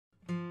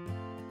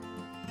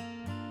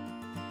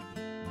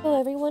Hello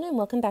everyone and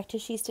welcome back to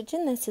She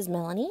Stitchin'. This is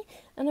Melanie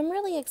and I'm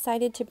really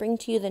excited to bring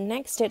to you the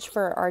next stitch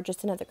for our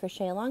Just Another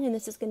Crochet Along, and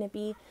this is going to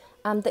be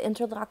the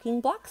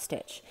interlocking block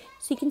stitch.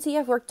 So you can see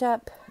I've worked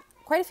up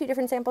quite a few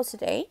different samples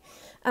today,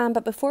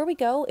 but before we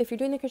go, if you're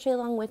doing the crochet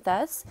along with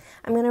us,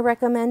 I'm going to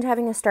recommend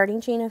having a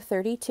starting chain of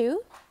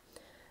 32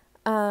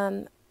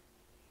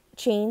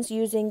 chains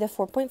using the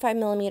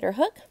 4.5mm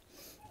hook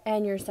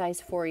and your size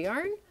 4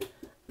 yarn.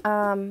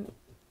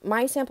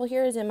 My sample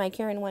here is in my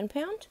Caron 1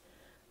 pound,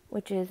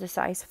 which is a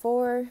size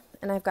 4,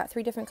 and I've got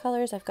 3 different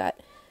colors. I've got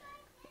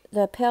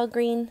the pale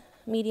green,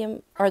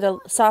 medium, or the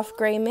soft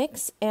gray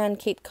mix, and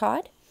Cape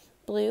Cod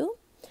blue.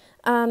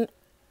 And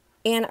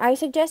I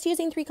suggest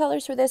using 3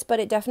 colors for this, but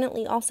it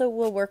definitely also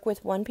will work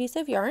with 1 piece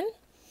of yarn.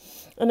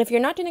 And if you're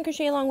not doing a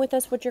crochet along with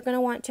us, what you're going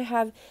to want to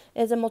have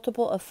is a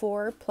multiple of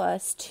 4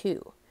 plus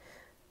 2.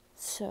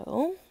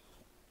 So,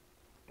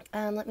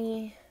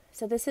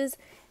 so this is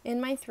in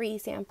my 3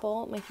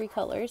 sample, my 3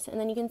 colors, and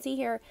then you can see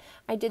here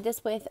I did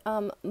this with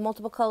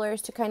multiple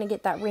colors to kind of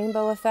get that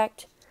rainbow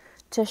effect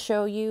to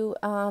show you,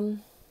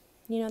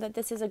 you know, that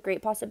this is a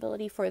great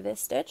possibility for this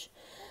stitch.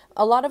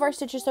 A lot of our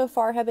stitches so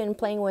far have been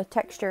playing with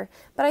texture,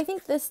 but I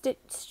think this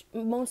stitch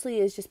mostly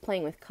is just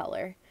playing with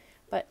color.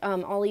 But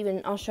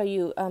I'll show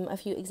you a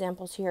few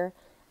examples here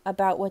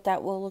about what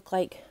that will look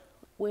like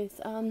with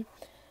 1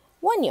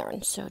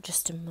 yarn. So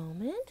just a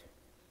moment.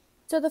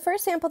 So the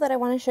first sample that I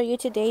want to show you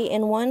today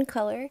in 1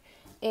 color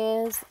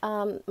is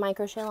my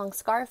crochet along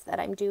scarf that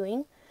I'm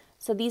doing.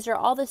 So these are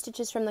all the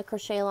stitches from the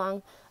crochet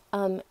along,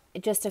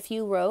 just a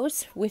few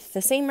rows with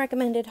the same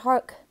recommended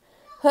hook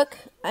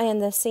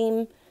and the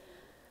same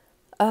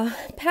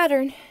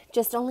pattern,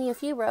 just only a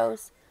few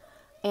rows.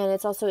 And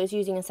it's also is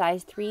using a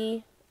size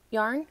 3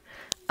 yarn.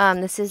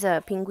 This is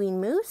a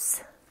penguin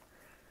moose.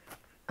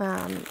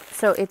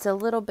 So it's a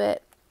little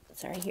bit,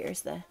 sorry,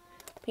 here's the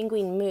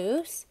penguin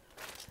moose.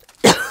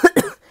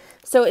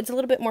 So it's a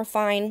little bit more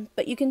fine,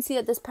 but you can see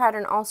that this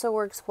pattern also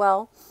works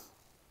well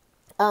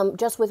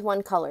just with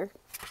 1 color.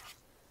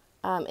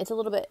 It's a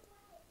little bit,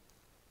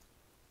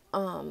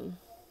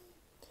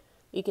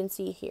 you can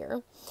see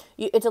here,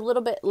 it's a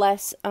little bit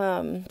less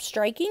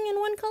striking in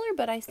 1 color,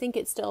 but I think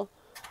it still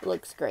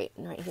looks great.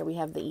 And right here we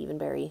have the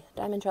Evenberry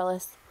diamond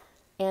trellis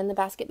and the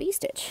basket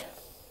V-stitch,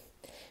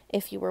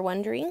 if you were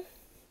wondering.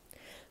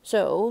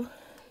 So,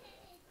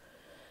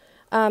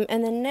 and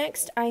then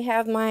next I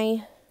have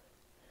my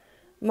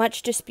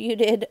much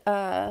disputed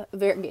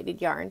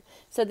variegated yarn.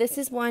 So this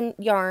is 1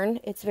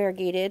 yarn, it's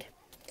variegated,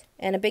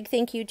 and a big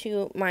thank you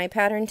to my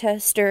pattern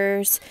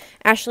testers,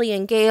 Ashley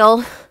and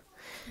Gail.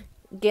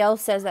 Gail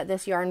says that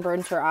this yarn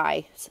burns her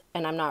eyes,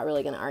 and I'm not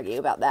really going to argue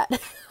about that.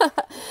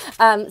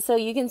 So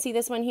you can see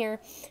this one here,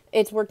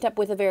 it's worked up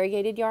with a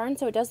variegated yarn,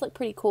 so it does look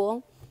pretty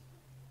cool.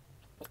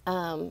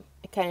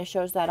 It kind of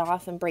shows that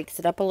off and breaks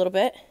it up a little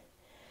bit.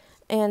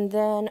 And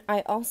then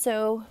I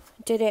also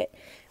did it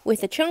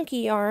with a chunky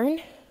yarn,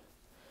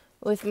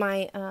 with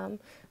my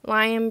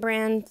Lion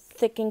brand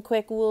Thick and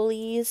Quick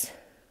Woolies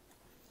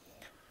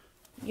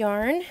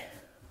yarn.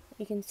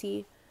 You can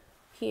see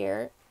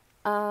here.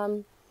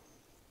 So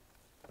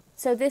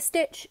this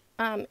stitch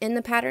in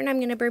the pattern I'm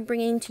going to be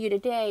bringing to you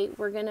today,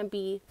 we're going to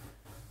be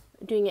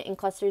doing it in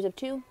clusters of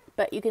 2.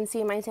 But you can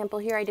see in my sample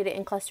here I did it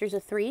in clusters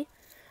of 3,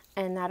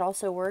 and that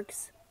also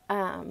works.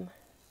 And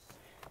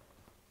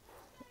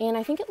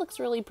I think it looks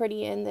really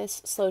pretty in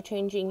this slow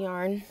changing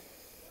yarn.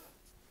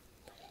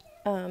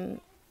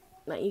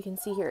 That you can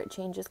see here, it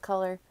changes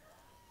color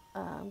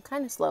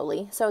kind of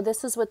slowly. So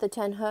this is with the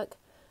 10 hook,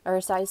 or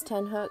a size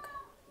 10 hook,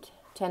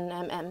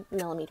 10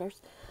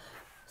 millimeters.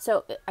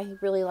 So I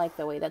really like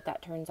the way that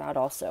that turns out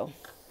also.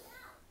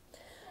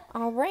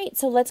 All right,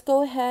 so let's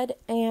go ahead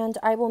and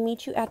I will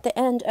meet you at the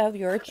end of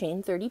your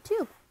chain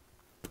 32.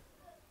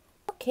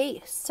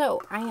 Okay,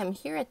 so I am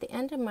here at the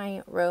end of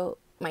my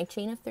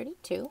chain of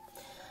 32.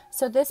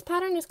 So this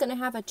pattern is going to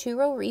have a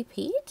 2-row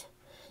repeat.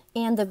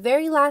 And the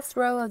very last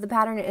row of the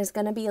pattern is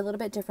going to be a little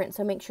bit different,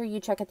 so make sure you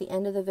check at the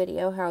end of the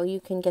video how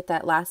you can get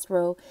that last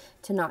row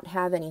to not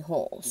have any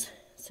holes.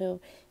 So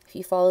if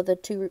you follow the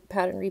 2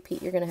 pattern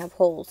repeat, you're going to have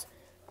holes.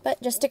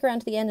 But just stick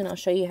around to the end and I'll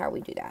show you how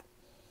we do that.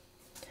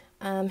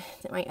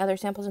 My other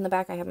samples in the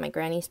back, I have my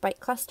Granny Spike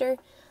cluster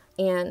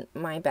and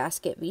my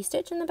basket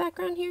V-stitch in the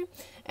background here.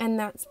 And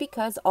that's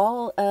because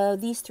all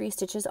of these 3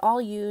 stitches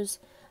all use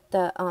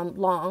the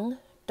long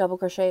double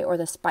crochet or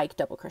the spike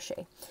double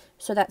crochet.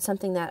 So that's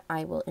something that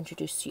I will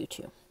introduce you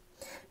to.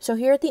 So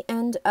here at the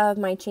end of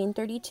my chain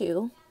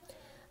 32,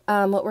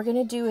 what we're going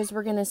to do is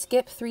we're going to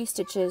skip 3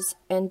 stitches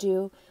and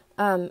do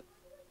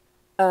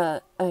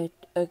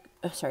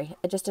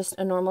just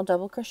a normal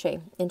double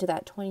crochet into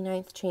that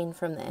 29th chain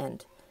from the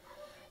end.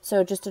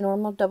 So just a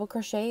normal double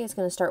crochet is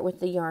going to start with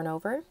the yarn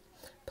over,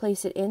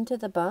 place it into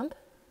the bump,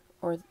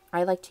 or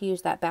I like to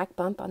use that back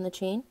bump on the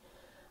chain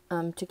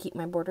to keep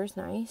my borders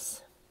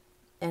nice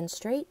and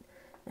straight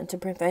and to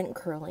prevent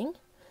curling.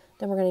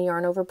 Then we're going to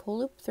yarn over, pull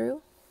loop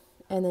through,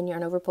 and then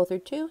yarn over, pull through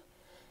 2,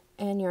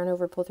 and yarn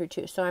over, pull through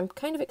 2. So I'm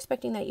kind of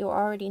expecting that you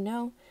already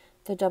know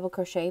the double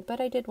crochet, but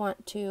I did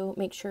want to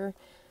make sure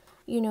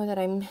you know that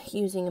I'm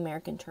using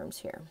American terms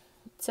here.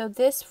 So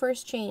this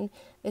first chain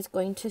is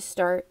going to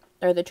start,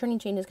 or the turning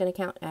chain is going to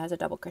count as a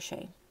double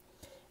crochet.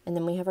 And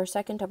then we have our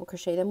second double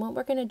crochet. Then what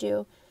we're going to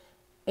do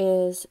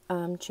is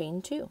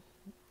chain 2.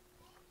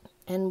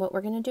 And what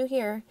we're going to do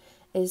here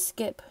is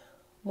skip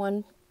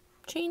one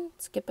chain,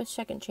 skip a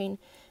second chain,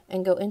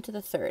 and go into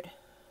the third.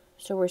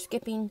 So we're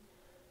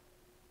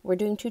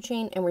doing 2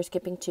 chain and we're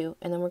skipping 2,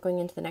 and then we're going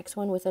into the next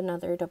one with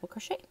another double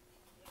crochet.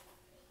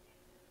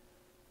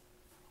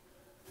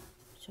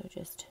 So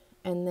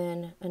and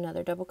then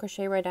another double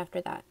crochet right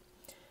after that.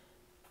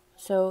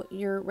 So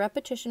your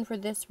repetition for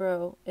this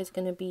row is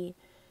going to be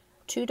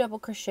 2 double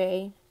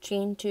crochet,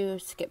 chain 2,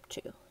 skip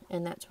 2,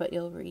 and that's what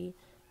you'll be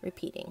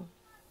repeating.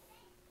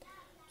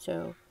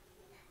 So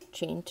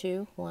chain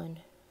 2, 1,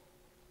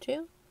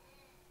 2,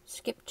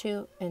 skip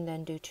 2, and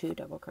then do 2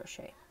 double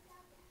crochet.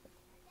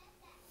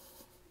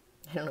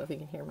 I don't know if you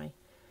can hear my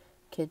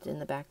kids in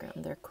the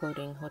background. They're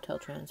quoting Hotel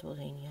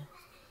Transylvania.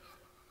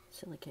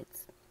 Silly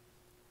kids.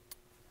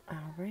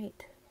 All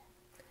right.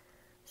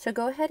 So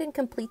go ahead and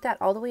complete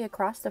that all the way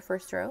across the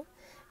first row,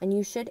 and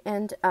you should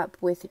end up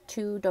with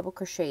 2 double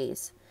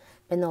crochets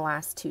in the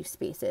last 2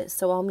 spaces.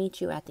 So I'll meet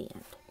you at the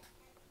end.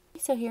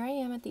 So here I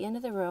am at the end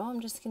of the row.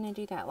 I'm just going to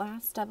do that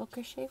last double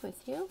crochet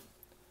with you.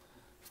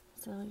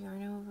 So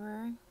yarn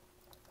over,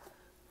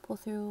 pull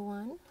through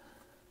 1,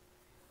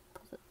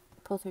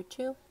 pull through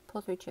 2,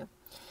 pull through 2.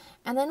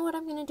 And then what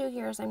I'm going to do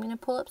here is I'm going to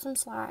pull up some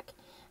slack,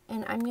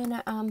 and I'm going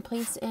to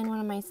place in one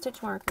of my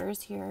stitch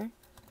markers here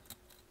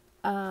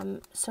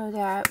so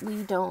that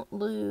we don't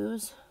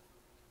lose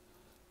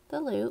the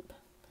loop.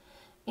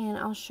 And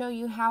I'll show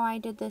you how I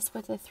did this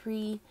with the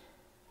 3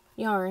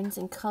 yarns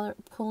and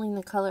pulling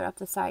the color up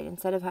the side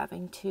instead of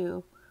having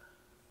to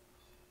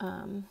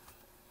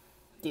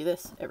do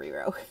this every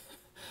row.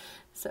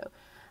 So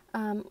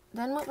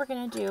then what we're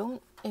going to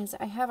do is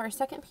I have our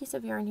second piece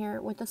of yarn here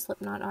with the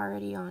slip knot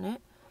already on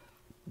it,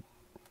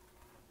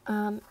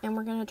 and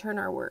we're going to turn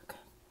our work.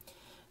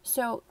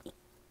 So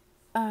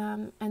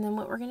and then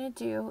what we're going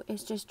to do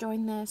is just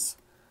join this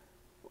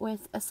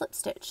with a slip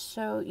stitch.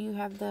 So you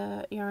have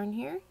the yarn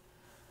here,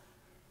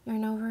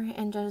 yarn over,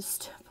 and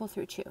just pull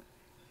through 2,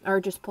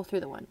 or just pull through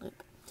the 1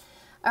 loop.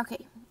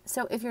 Okay,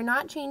 so if you're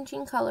not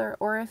changing color,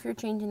 or if you're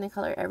changing the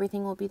color,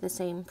 everything will be the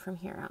same from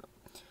here out.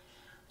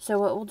 So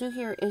what we'll do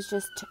here is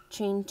just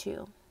chain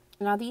 2.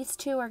 Now these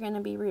 2 are going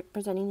to be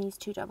representing these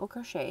 2 double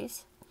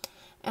crochets,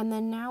 and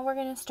then now we're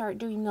going to start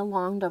doing the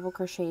long double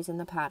crochets in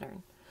the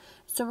pattern.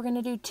 So we're going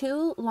to do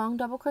 2 long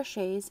double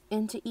crochets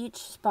into each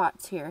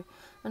spots here,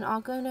 and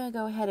I'm going to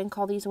go ahead and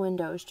call these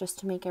windows just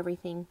to make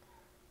everything,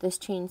 this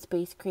chain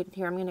space created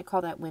here, I'm going to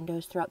call that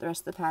windows throughout the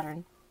rest of the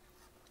pattern,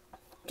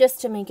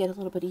 just to make it a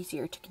little bit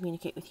easier to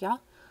communicate with y'all.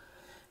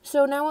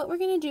 So now what we're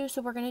going to do,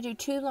 so we're going to do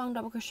 2 long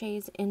double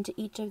crochets into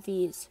each of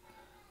these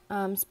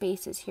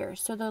spaces here.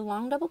 So the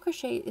long double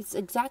crochet is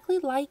exactly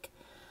like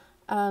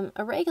a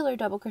regular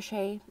double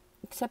crochet,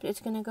 except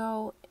it's going to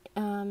go,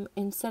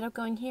 instead of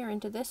going here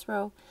into this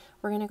row,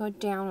 we're going to go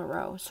down a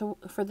row. So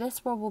for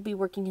this row, we'll be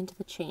working into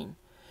the chain.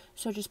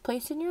 So just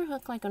place in your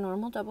hook like a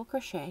normal double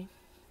crochet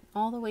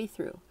all the way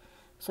through.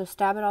 So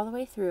stab it all the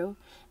way through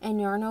and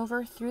yarn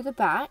over through the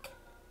back,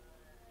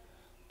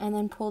 and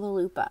then pull the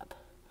loop up.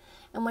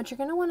 And what you're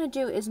going to want to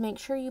do is make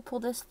sure you pull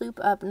this loop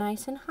up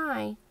nice and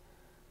high,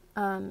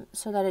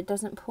 so that it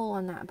doesn't pull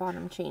on that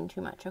bottom chain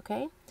too much,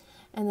 okay?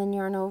 And then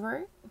yarn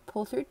over,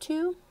 pull through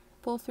 2,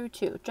 pull through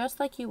 2, just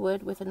like you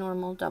would with a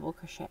normal double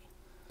crochet.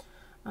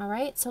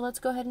 Alright, so let's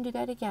go ahead and do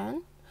that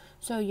again.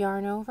 So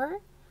yarn over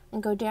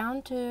and go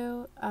down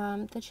to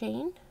the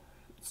chain,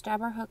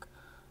 stab our hook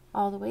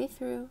all the way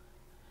through,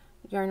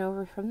 yarn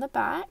over from the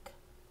back,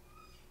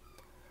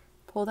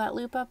 pull that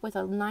loop up with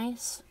a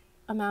nice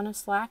amount of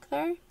slack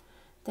there,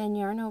 then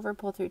yarn over,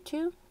 pull through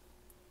 2,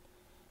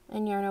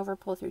 and yarn over,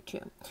 pull through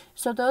 2.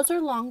 So those are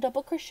long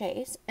double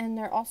crochets, and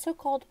they're also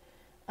called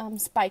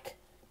spike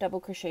double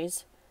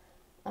crochets,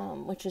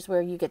 which is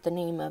where you get the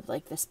name of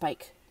like the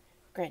spike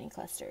granny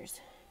clusters.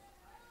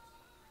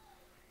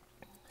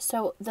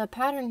 So the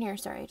pattern here,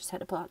 sorry, I just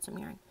had to pull out some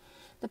yarn.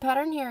 The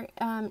pattern here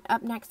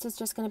up next is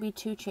just going to be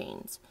 2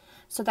 chains.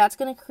 So that's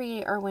going to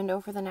create our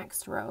window for the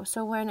next row.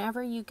 So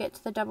whenever you get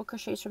to the double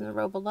crochets from the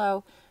row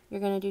below,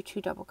 you're going to do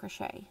 2 double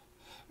crochet.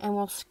 And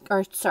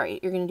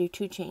you're going to do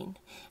 2 chain.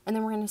 And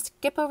then we're going to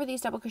skip over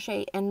these double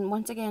crochet and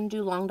once again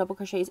do long double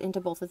crochets into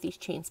both of these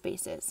chain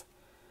spaces.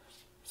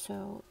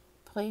 So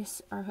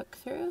place our hook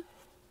through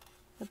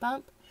the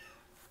bump,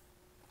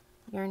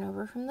 yarn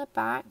over from the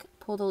back,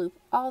 pull the loop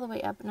all the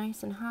way up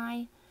nice and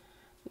high,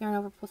 yarn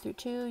over, pull through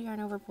 2, yarn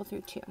over, pull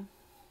through 2.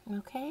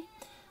 Okay,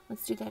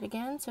 let's do that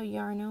again. So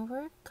yarn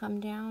over, come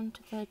down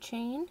to the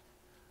chain,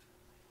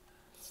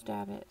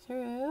 stab it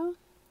through,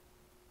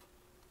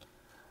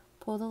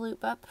 pull the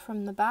loop up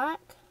from the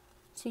back.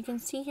 So you can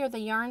see here the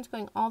yarn's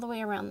going all the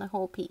way around the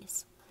whole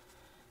piece,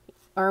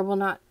 or well,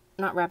 not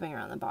wrapping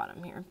around the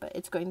bottom here, but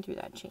it's going through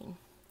that chain.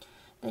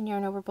 then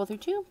yarn over, pull through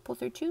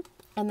two,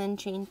 and then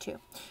chain two.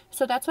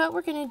 So that's what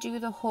we're going to do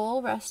the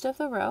whole rest of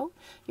the row.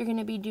 You're going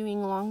to be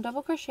doing long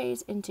double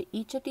crochets into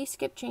each of these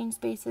skip chain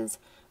spaces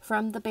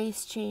from the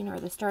base chain or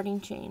the starting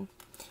chain.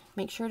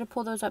 Make sure to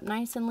pull those up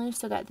nice and loose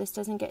so that this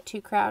doesn't get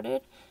too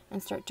crowded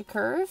and start to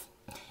curve.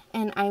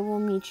 And I will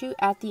meet you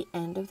at the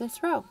end of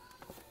this row.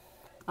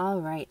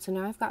 Alright, so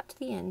now I've got to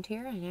the end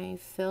here and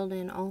I've filled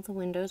in all the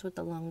windows with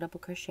the long double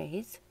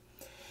crochets.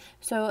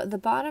 So the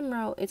bottom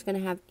row is going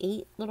to have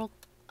 8 little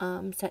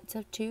sets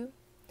of 2,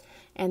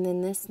 and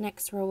then this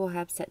next row will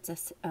have sets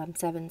of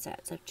 7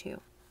 sets of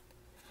 2.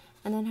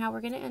 And then how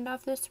we're going to end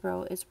off this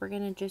row is we're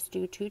going to just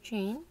do 2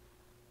 chain,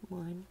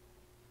 1,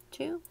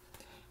 2,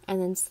 and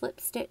then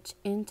slip stitch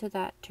into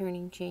that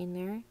turning chain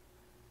there.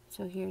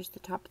 So here's the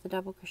top of the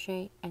double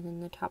crochet and then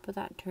the top of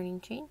that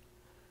turning chain.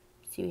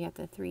 See, we have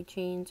the 3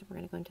 chains. We're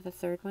going to go into the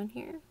third one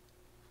here.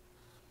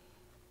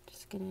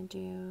 Just going to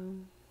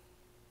do,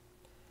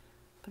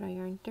 put our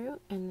yarn through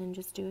and then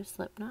just do a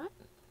slip knot,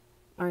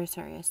 or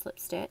sorry, a slip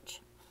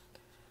stitch.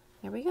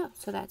 There we go.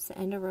 So that's the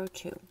end of row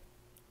 2.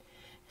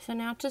 So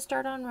now to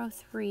start on row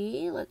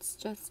 3, let's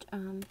just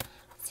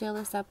seal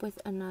this up with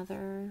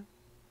another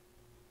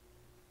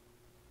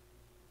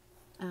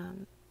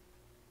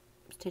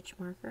stitch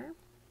marker.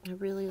 I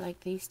really like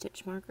these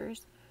stitch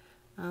markers,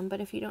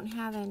 but if you don't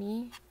have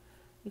any,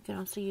 you can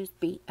also use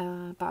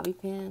bobby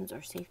pins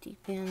or safety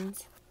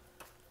pins.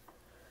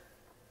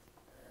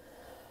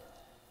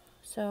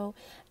 So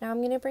now I'm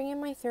going to bring in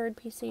my third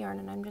piece of yarn,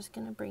 and I'm just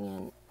going to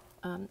bring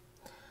in,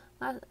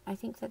 I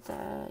think that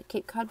the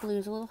Cape Cod blue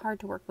is a little hard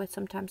to work with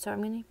sometimes, so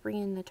I'm going to bring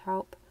in the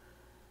taupe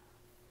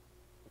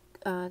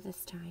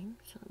this time.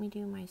 So let me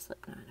do my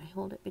slip knot. I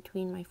hold it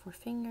between my 4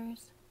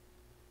 fingers,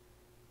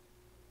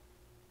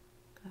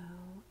 go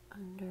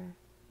under,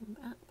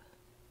 up,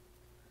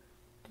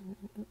 and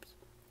then, oops,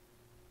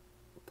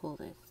 pull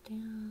this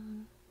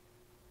down.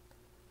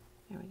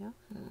 There we go,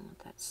 and then let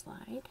that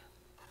slide.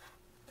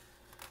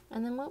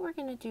 And then what we're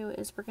going to do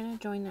is we're going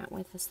to join that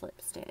with a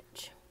slip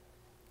stitch.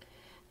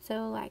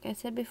 So like I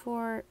said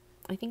before,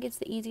 I think it's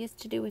the easiest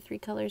to do with 3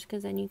 colors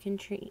because then you can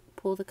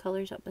pull the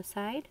colors up the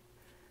side.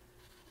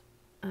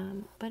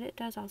 But it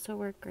does also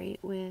work great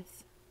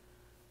with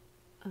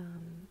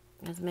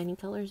as many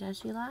colors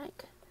as you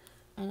like.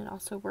 And it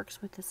also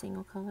works with a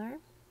single color.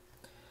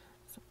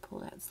 So pull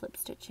that slip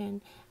stitch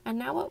in. And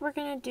now what we're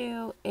going to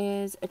do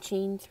is a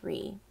chain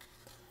 3.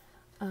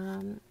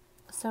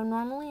 So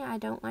normally I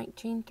don't like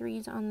chain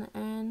 3s on the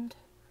end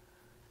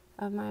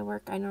of my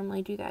work. I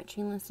normally do that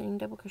chainless knitting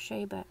double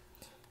crochet, but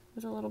it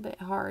was a little bit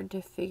hard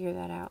to figure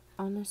that out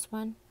on this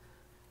one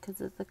because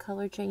of the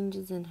color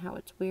changes and how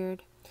it's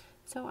weird.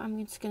 So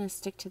I'm just going to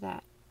stick to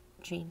that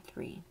chain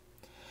 3.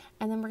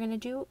 And then we're going to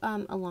do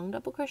a long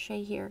double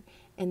crochet here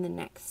in the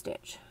next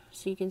stitch.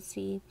 So you can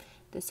see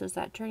this was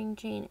that turning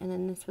chain, and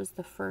then this was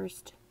the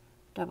first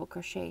double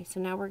crochet.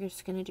 So now we're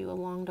just going to do a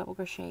long double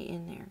crochet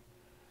in there.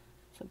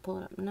 So pull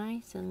it up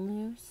nice and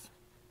loose,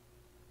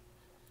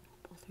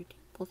 pull through 2,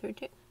 pull through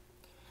 2.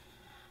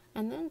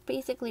 And then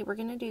basically we're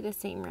going to do the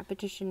same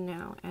repetition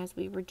now as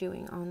we were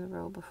doing on the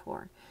row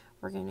before.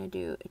 We're going to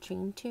do a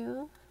chain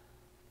 2,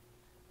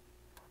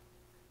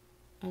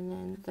 and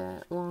then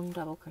the long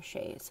double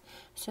crochets.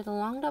 So the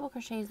long double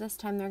crochets this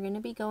time, they're going to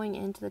be going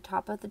into the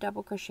top of the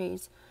double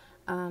crochets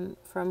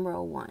from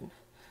row 1.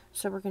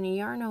 So we're going to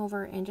yarn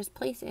over and just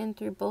place in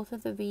through both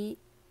of the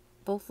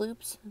both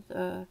loops,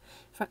 the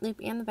front loop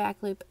and the back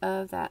loop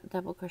of that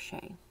double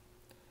crochet.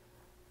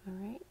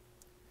 Alright,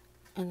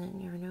 and then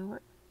yarn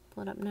over,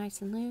 pull it up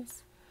nice and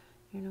loose,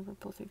 yarn over,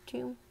 pull through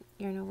 2,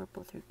 yarn over,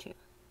 pull through 2.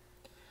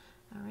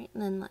 Alright,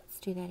 and then let's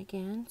do that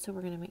again. So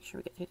we're going to make sure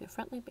we get through the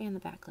front loop and the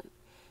back loop.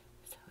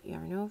 So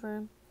yarn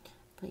over,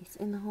 place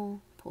in the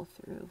hole, pull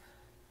through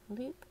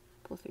loop,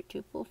 pull through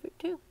 2, pull through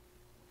 2.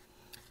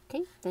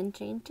 Okay, then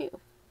chain 2.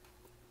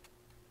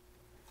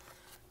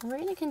 We're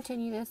going to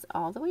continue this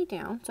all the way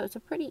down, so it's a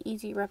pretty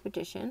easy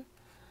repetition.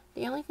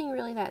 The only thing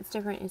really that's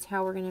different is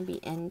how we're going to be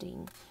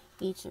ending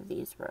each of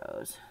these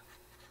rows.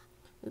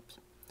 Oops.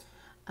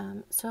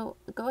 So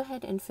go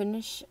ahead and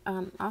finish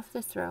off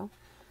this row,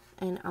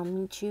 and I'll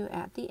meet you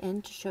at the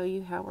end to show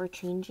you how we're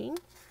changing,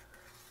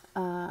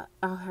 how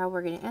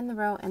we're going to end the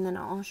row, and then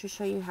I'll also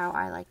show you how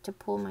I like to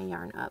pull my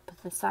yarn up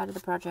the side of the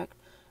project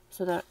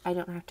so that I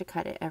don't have to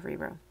cut it every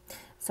row.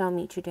 So I'll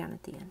meet you down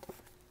at the end.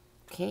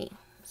 Okay.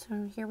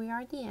 So here we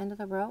are at the end of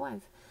the row.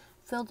 I've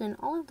filled in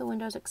all of the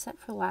windows except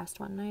for the last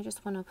one, and I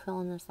just want to fill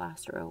in this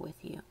last row with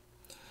you.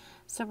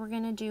 So we're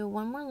going to do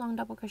one more long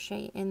double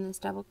crochet in this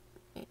double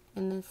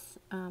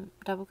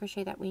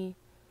crochet that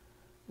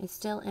is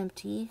still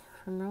empty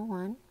from row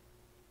 1.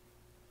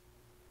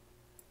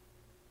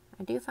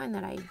 I do find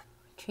that I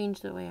change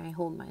the way I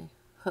hold my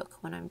hook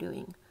when I'm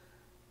doing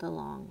the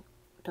long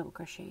double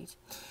crochets.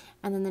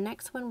 And then the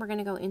next one, we're going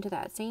to go into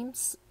that same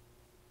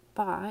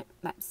spot,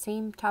 that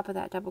same top of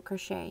that double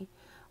crochet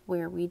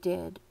where we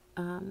did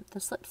the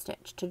slip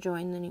stitch to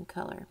join the new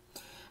color.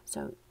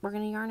 So we're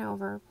going to yarn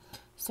over.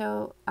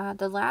 So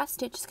the last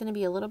stitch is going to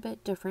be a little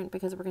bit different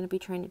because we're going to be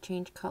trying to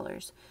change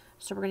colors.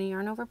 So we're going to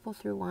yarn over, pull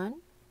through 1,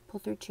 pull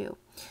through 2,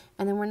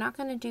 and then we're not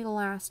going to do the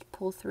last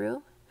pull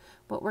through.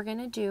 What we're going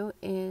to do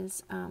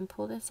is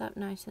pull this up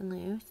nice and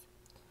loose,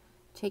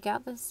 take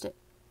out the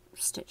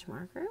stitch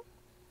marker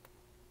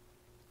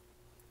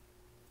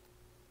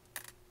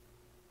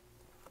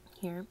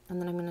here,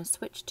 and then I'm going to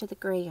switch to the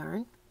gray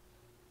yarn,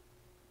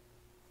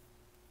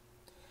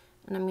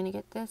 and I'm going to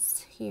get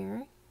this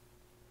here,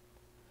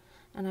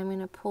 and I'm going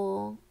to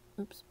pull,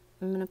 oops,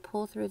 I'm going to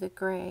pull through the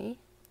gray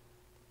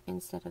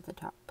instead of the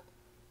taupe,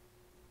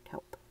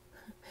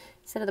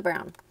 instead of the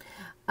brown.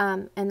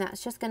 And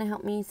that's just going to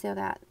help me so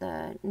that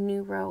the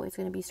new row is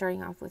going to be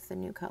starting off with the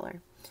new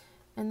color.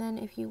 And then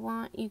if you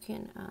want, you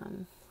can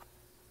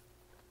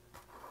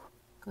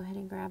go ahead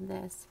and grab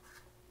this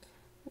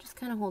and just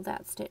kind of hold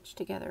that stitch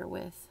together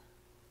with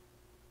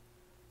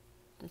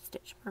the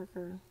stitch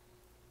marker.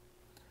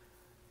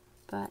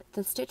 But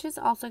the stitch is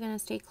also going to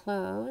stay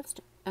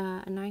closed,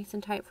 nice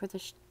and tight for the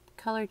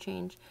color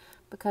change,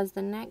 because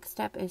the next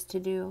step is to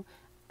do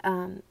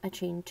a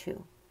chain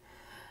 2.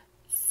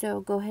 So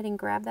go ahead and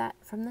grab that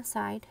from the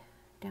side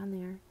down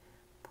there,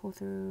 pull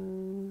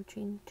through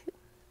chain 2.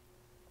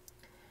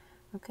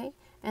 Okay,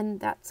 and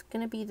that's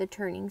going to be the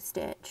turning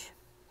stitch.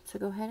 So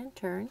go ahead and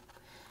turn,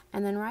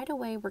 and then right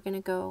away we're going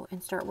to go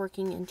and start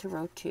working into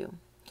row 2.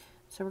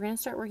 So we're going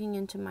to start working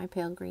into my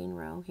pale green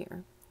row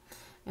here,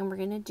 and we're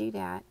going to do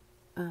that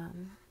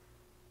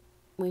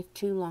with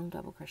 2 long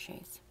double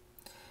crochets.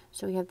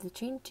 So we have the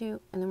chain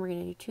 2, and then we're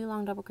going to do 2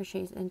 long double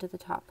crochets into the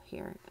top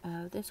here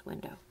of this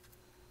window.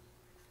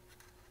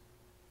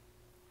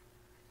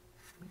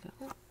 There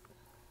we go.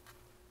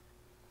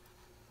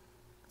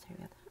 Sorry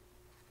about that.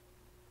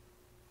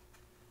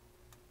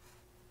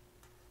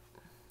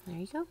 There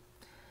you go.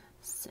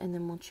 And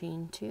then we'll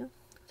chain 2.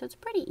 So it's a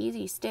pretty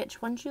easy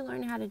stitch. Once you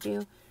learn how to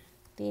do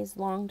these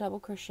long double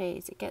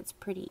crochets, it gets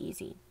pretty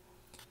easy.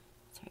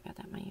 Sorry about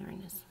that, my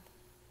yarn is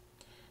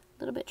a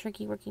little bit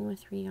tricky working with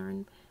 3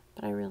 yarn,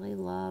 but I really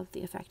love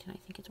the effect and I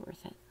think it's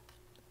worth it.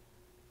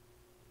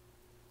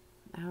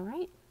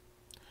 Alright,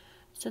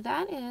 so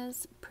that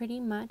is pretty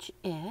much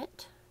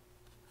it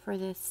for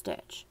this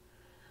stitch.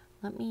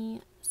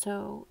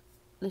 So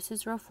this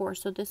is row 4,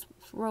 so this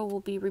row will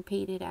be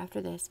repeated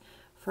after this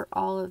for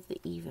all of the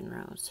even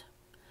rows.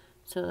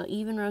 So the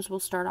even rows will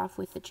start off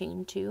with the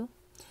chain 2,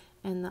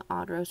 and the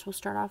odd rows will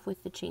start off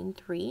with the chain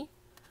 3,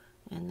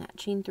 and that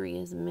chain 3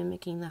 is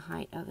mimicking the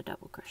height of a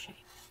double crochet.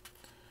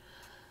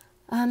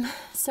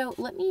 So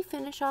let me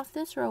finish off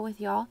this row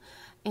with y'all,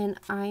 and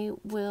I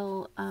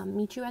will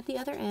meet you at the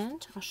other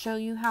end. I'll show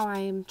you how I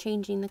am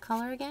changing the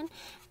color again,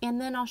 and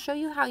then I'll show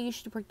you how you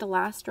should work the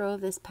last row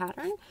of this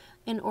pattern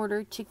in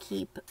order to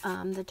keep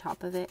the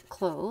top of it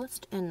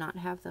closed and not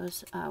have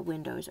those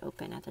windows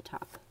open at the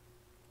top.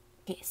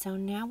 Okay, so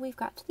now we've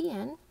got to the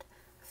end,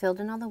 filled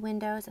in all the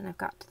windows, and I've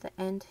got to the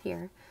end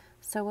here.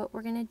 So what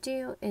we're going to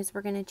do is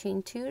we're going to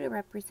chain 2 to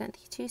represent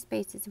these 2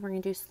 spaces, and we're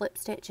going to do slip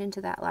stitch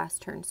into that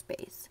last turn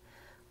space.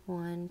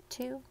 1,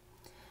 2,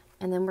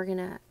 and then we're going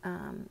to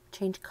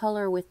change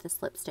color with the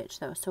slip stitch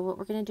though. So what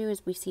we're going to do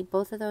is we see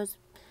both of those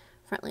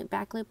front loop,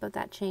 back loop of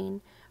that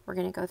chain. We're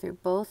going to go through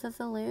both of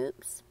the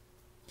loops,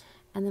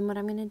 and then what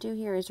I'm going to do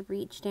here is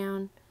reach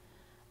down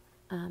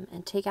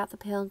and take out the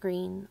pale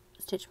green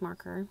stitch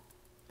marker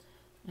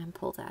and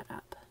pull that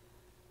up.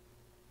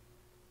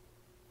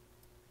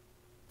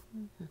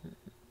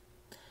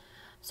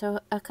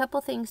 So a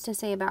couple things to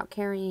say about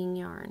carrying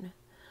yarn.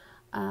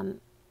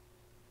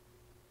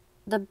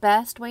 The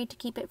best way to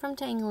keep it from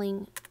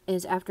tangling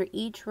is after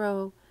each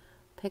row,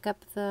 pick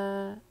up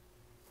the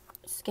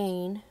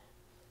skein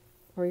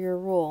or your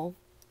roll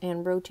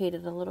and rotate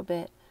it a little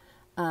bit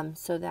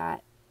so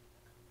that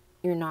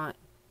you're not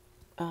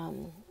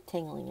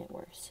tangling it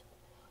worse.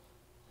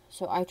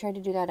 So I try to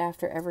do that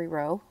after every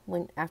row,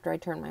 after I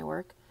turn my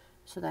work,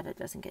 so that it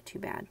doesn't get too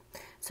bad.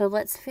 So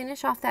let's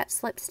finish off that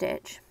slip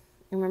stitch.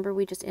 Remember,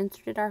 we just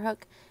inserted our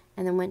hook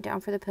and then went down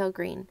for the pale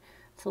green.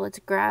 So let's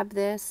grab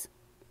this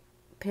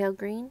pale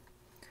green,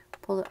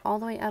 pull it all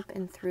the way up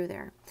and through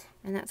there,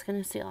 and that's going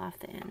to seal off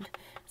the end.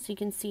 So you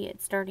can see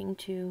it's starting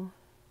to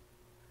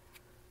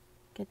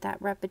get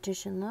that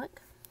repetition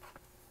look.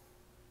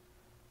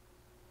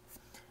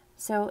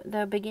 So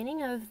the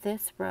beginning of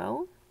this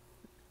row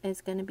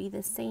is going to be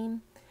the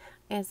same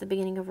as the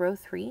beginning of row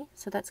 3,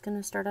 so that's going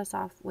to start us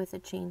off with a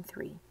chain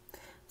 3.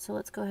 So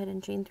let's go ahead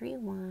and chain 3,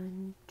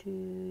 1,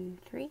 2,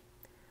 3,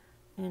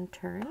 and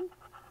turn.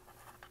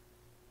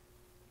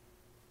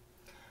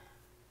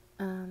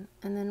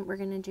 And then we're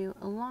going to do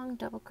a long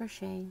double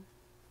crochet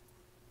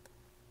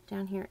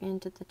down here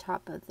into the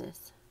top of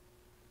this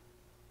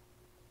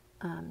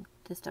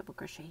this double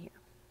crochet here.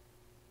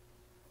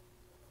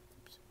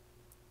 Oops.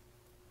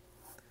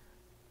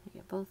 I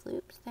get both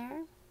loops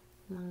there,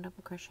 long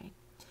double crochet.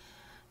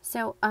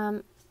 So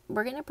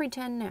we're going to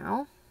pretend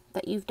now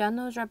that you've done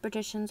those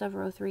repetitions of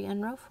row 3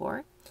 and row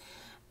 4,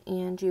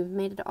 and you've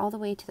made it all the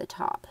way to the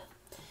top.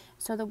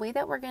 So the way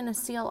that we're going to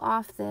seal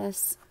off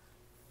this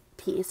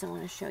piece, I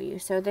want to show you.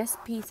 So this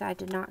piece I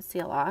did not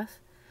seal off.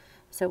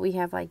 So we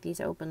have like these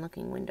open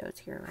looking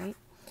windows here, right?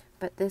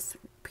 But this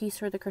piece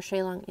for the crochet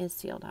along is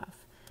sealed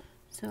off.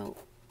 So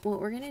what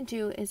we're going to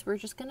do is we're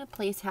just going to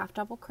place half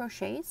double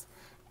crochets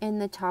in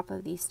the top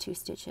of these 2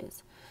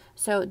 stitches.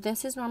 So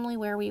this is normally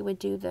where we would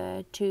do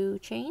the 2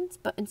 chains,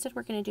 but instead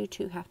we're going to do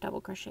 2 half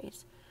double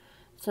crochets.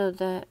 So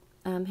the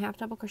half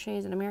double crochet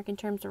is an American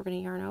term, so we're going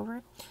to yarn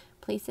over,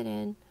 place it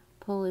in,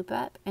 pull a loop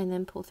up, and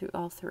then pull through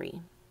all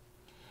 3.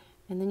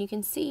 And then you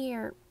can see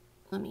here,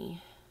 let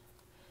me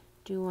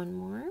do one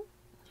more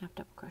half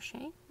double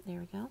crochet. There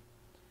we go.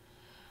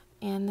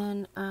 And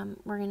then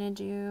we're going to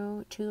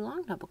do 2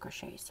 long double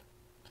crochets.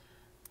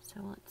 So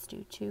let's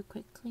do 2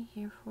 quickly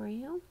here for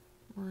you.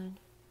 1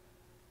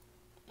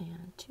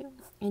 and 2.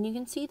 And you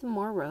can see the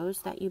more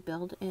rows that you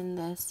build in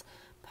this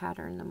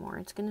pattern, the more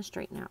it's going to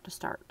straighten out to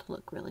start to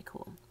look really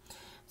cool.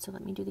 So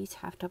let me do these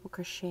half double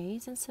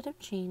crochets instead of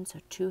chains, so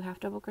 2 half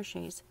double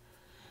crochets.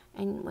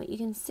 And what you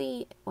can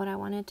see, what I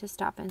wanted to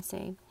stop and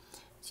say,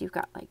 is you've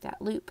got like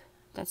that loop,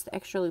 that's the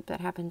extra loop that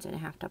happens in a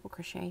half double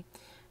crochet,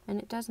 and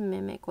it does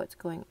mimic what's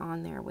going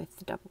on there with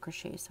the double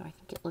crochet, so I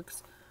think it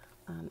looks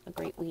a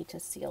great way to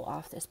seal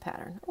off this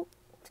pattern. Oh,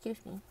 excuse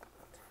me.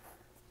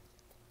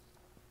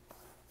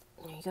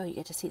 There you go, you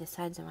get to see the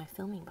sides of my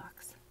filming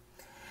box.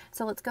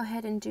 So let's go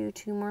ahead and do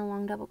 2 more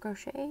long double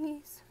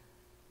crochets,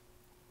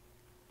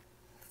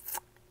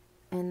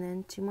 and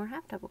then 2 more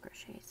half double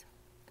crochets.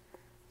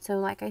 So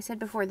like I said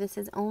before, this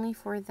is only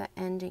for the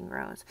ending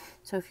rows.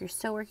 So if you're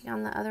still working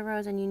on the other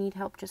rows and you need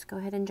help, just go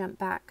ahead and jump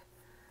back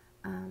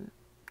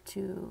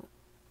to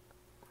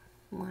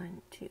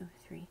 1, 2,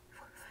 3,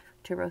 4, 5,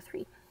 to row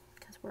 3,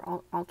 because we're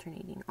all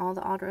alternating. All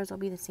the odd rows will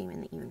be the same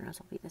and the even rows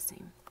will be the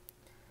same.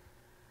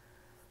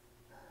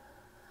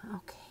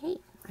 Okay,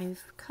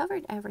 I've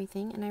covered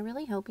everything, and I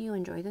really hope you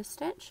enjoy this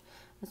stitch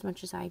as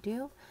much as I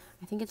do.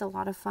 I think it's a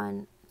lot of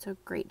fun. It's a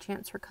great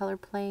chance for color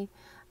play,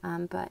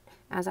 but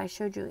as I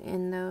showed you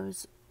in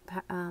those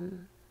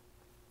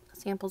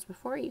samples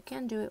before, you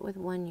can do it with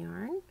 1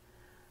 yarn,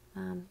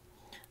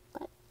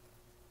 but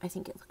I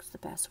think it looks the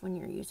best when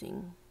you're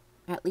using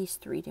at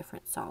least 3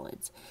 different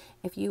solids.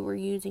 If you were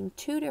using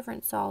 2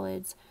 different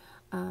solids,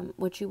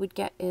 what you would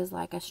get is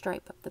like a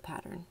stripe up the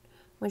pattern,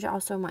 which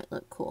also might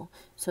look cool.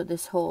 So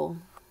this whole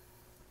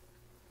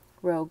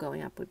row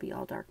going up would be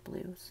all dark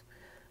blues,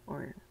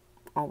 or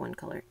all one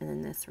color, and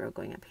then this row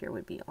going up here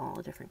would be all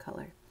a different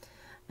color.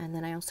 And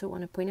then I also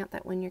want to point out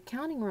that when you're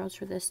counting rows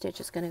for this stitch,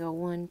 it's going to go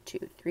 1,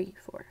 2, 3,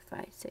 4,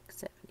 5, 6,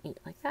 7, 8,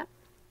 like that.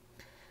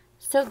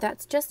 So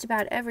that's just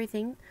about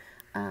everything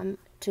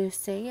to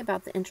say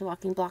about the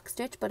interlocking block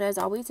stitch, but as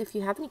always, if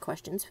you have any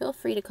questions, feel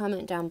free to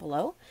comment down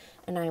below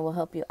and I will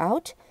help you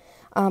out.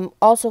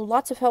 Also,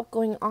 lots of help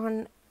going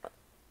on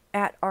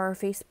at our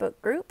Facebook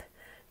group,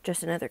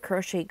 just another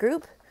crochet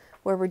group,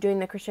 where we're doing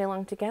the crochet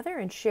along together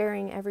and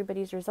sharing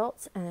everybody's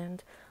results.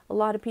 And a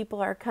lot of people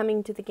are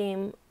coming to the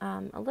game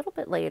a little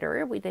bit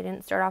later. They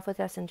didn't start off with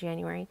us in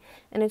January,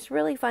 and it's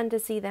really fun to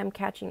see them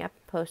catching up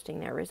and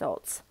posting their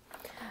results.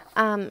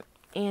 And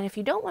if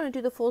you don't want to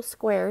do the full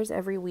squares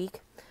every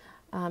week,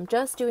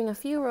 just doing a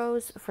few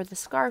rows for the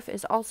scarf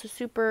is also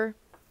super.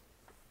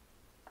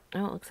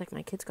 Oh, it looks like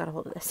my kids got a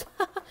hold of this.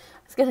 I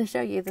was going to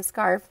show you the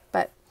scarf,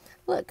 but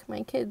look,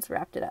 my kids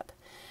wrapped it up.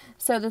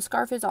 So the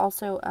scarf is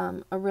also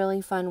a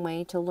really fun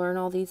way to learn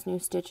all these new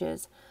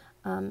stitches,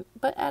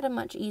 but at a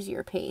much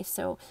easier pace.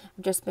 So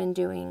I've just been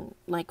doing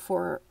like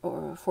 4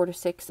 to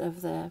 6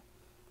 of the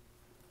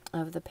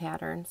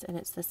patterns, and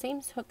it's the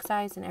same hook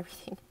size and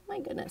everything. My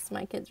goodness,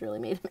 my kids really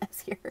made a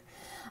mess here.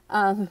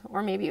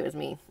 Or maybe it was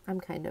me. I'm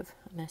kind of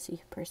a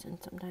messy person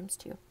sometimes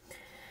too.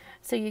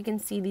 So you can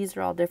see these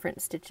are all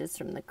different stitches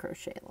from the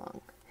crochet along.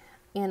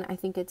 And I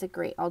think it's a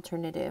great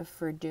alternative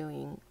for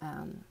doing,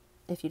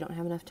 if you don't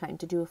have enough time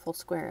to do a full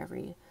square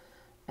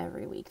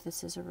every week.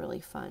 This is a really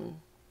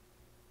fun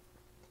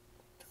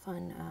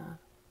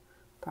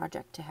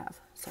project to have.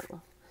 So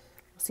we'll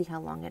see how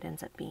long it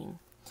ends up being.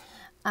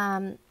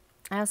 I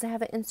also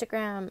have an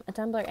Instagram, a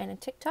Tumblr, and a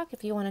TikTok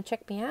if you want to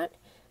check me out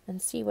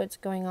and see what's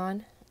going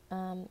on.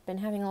 Been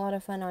having a lot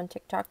of fun on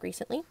TikTok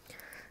recently.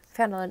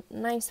 Found a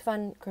nice,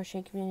 fun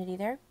crochet community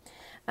there.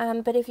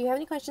 But if you have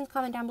any questions,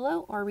 comment down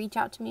below or reach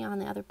out to me on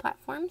the other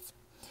platforms.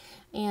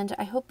 And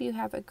I hope you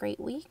have a great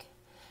week.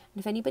 And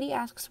if anybody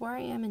asks where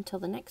I am until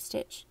the next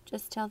stitch,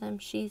 just tell them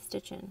she's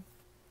stitching.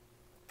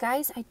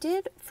 Guys, I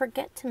did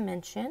forget to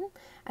mention,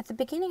 at the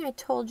beginning I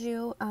told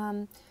you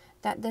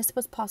that this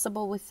was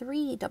possible with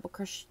 3 double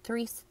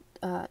crochet,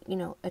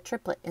 a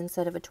triplet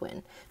instead of a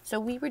twin. So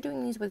we were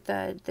doing these with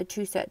the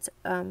 2 sets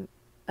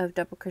of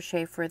double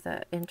crochet for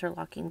the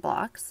interlocking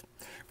blocks,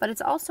 but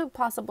it's also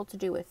possible to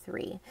do with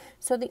 3.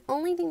 So the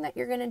only thing that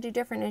you're going to do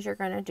different is you're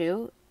going to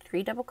do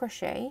 3 double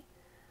crochet,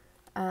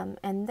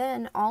 and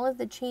then all of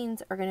the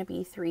chains are going to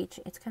be 3.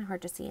 It's kind of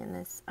hard to see in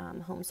this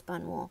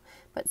homespun wool,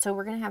 but so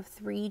we're going to have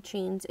 3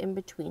 chains in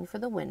between for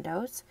the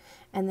windows,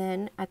 and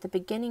then at the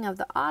beginning of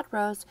the odd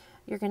rows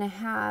you're going to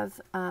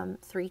have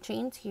 3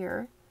 chains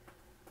here,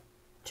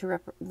 to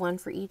 1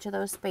 for each of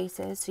those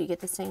spaces, so you get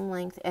the same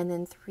length, and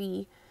then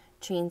 3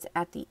 chains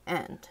at the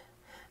end.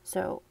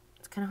 So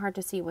it's kind of hard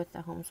to see with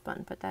the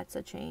homespun, but that's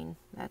a chain,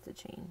 that's a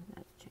chain,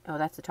 that's a chain. Oh,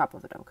 that's the top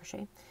of a double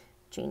crochet.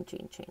 Chain,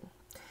 chain, chain.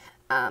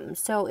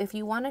 So if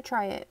you want to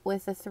try it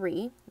with a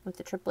 3, with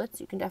the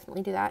triplets, you can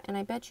definitely do that. And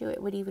I bet you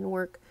it would even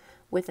work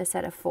with a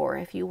set of 4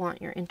 if you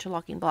want your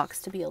interlocking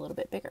blocks to be a little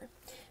bit bigger.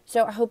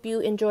 So I hope you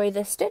enjoy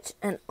this stitch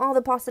and all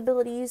the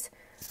possibilities,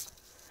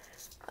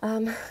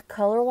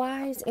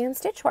 color-wise and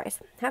stitch-wise.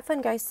 Have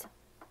fun, guys.